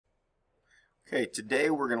Okay, today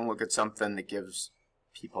we're going to look at something that gives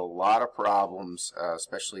people a lot of problems,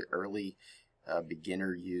 especially early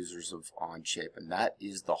beginner users of OnShape, and that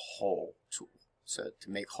is the hole tool. So to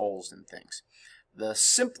make holes in things. The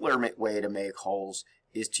simpler way to make holes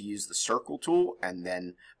is to use the circle tool and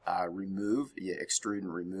then extrude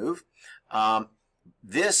and remove.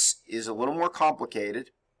 This is a little more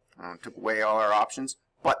complicated. Took away all our options,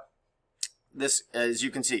 but this, as you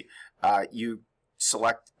can see, you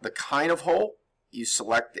select the kind of hole, you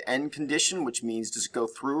select the end condition, which means does it go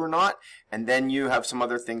through or not, and then you have some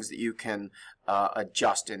other things that you can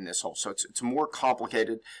adjust in this hole. So it's a more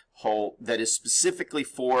complicated hole that is specifically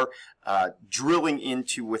for drilling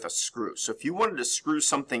into with a screw. So if you wanted to screw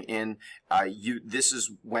something in, this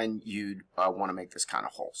is when you'd want to make this kind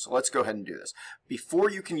of hole. So let's go ahead and do this.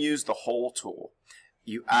 Before you can use the hole tool,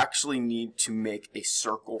 you actually need to make a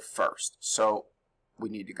circle first. So we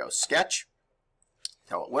need to go sketch,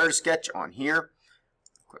 tell it where to sketch on here,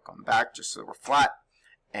 click on back just so we're flat,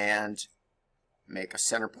 and make a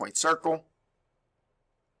center point circle.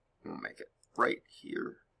 We'll make it right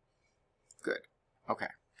here. Good. Okay.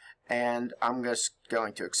 And I'm just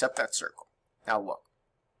going to accept that circle. Now look,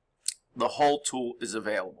 the hole tool is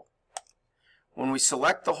available. When we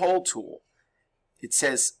select the hole tool, it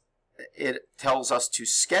tells us to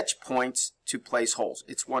sketch points to place holes.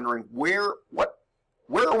 It's wondering where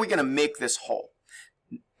are we going to make this hole?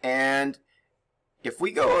 And if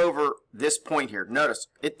we go over this point here, notice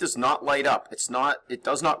it does not light up. It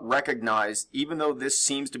does not recognize, even though this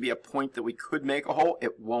seems to be a point that we could make a hole,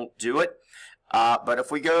 it won't do it. But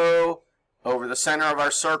if we go over the center of our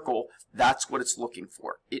circle, that's what it's looking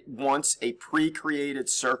for. It wants a pre-created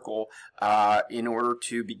circle in order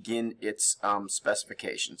to begin its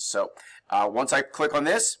specifications. So once I click on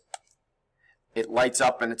this, it lights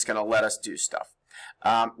up and it's going to let us do stuff.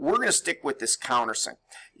 We're going to stick with this countersink.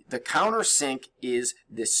 The countersink is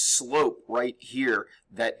this slope right here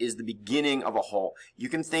that is the beginning of a hole. You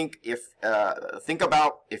can think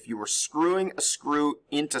about if you were screwing a screw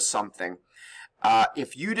into something.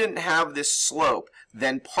 If you didn't have this slope,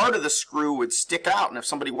 then part of the screw would stick out, and if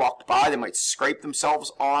somebody walked by, they might scrape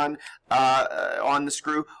themselves on the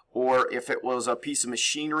screw. Or if it was a piece of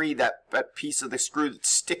machinery, that piece of the screw that's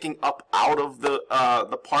sticking up out of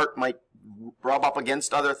the part might rub up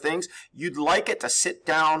against other things. You'd like it to sit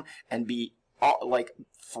down and be like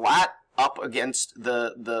flat up against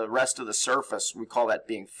the rest of the surface. We call that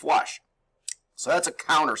being flush. So that's a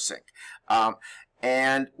countersink.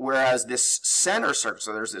 And whereas this center circle,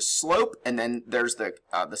 so there's this slope, and then there's the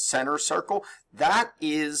center circle. That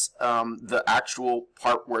is the actual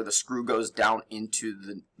part where the screw goes down into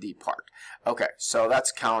the part. Okay, so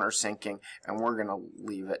that's countersinking, and we're going to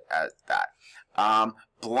leave it at that.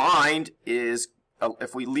 Blind is,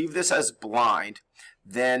 if we leave this as blind,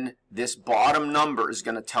 then this bottom number is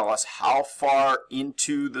going to tell us how far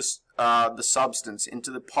into the substance,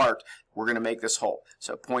 into the part, we're going to make this hole.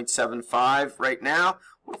 So 0.75 right now.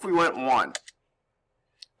 What if we went 1?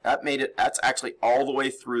 That made it, that's actually all the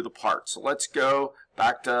way through the part. So let's go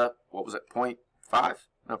back to, what was it, 0.5?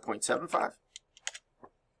 No, 0.75.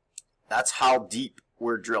 That's how deep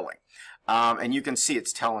we're drilling. And you can see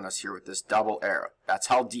it's telling us here with this double arrow. That's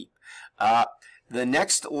how deep. The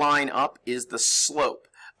next line up is the slope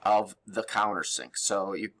of the countersink.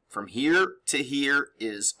 So from here to here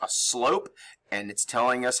is a slope, and it's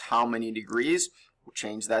telling us how many degrees. We'll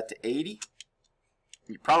change that to 80.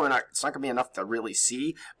 You're probably not, it's not going to be enough to really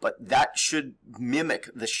see, but that should mimic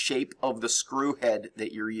the shape of the screw head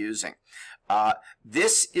that you're using.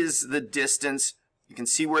 This is the distance. You can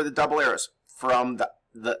see where the double arrows from the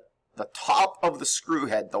top of the screw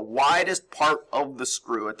head, the widest part of the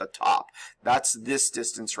screw at the top. That's this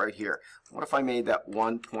distance right here. What if I made that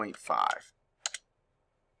 1.5?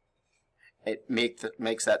 It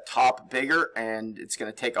makes that top bigger, and it's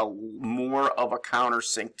going to take more of a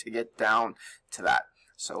countersink to get down to that.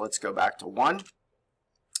 So let's go back to 1.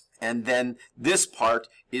 And then this part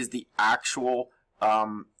is the actual,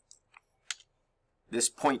 this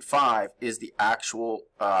 0.5 is the actual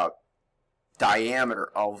diameter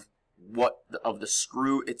of the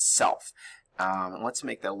screw itself. Let's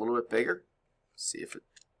make that a little bit bigger. See if it.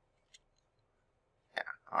 Yeah.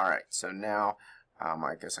 All right. So now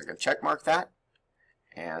I guess I can check mark that,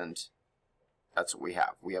 and that's what we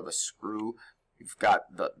have. We have a screw. We've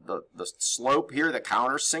got the slope here, the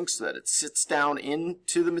countersink, so that it sits down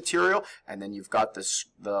into the material, and then you've got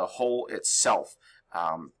the hole itself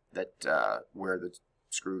where the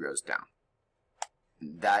screw goes down.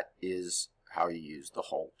 That is how you use the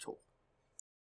hole tool.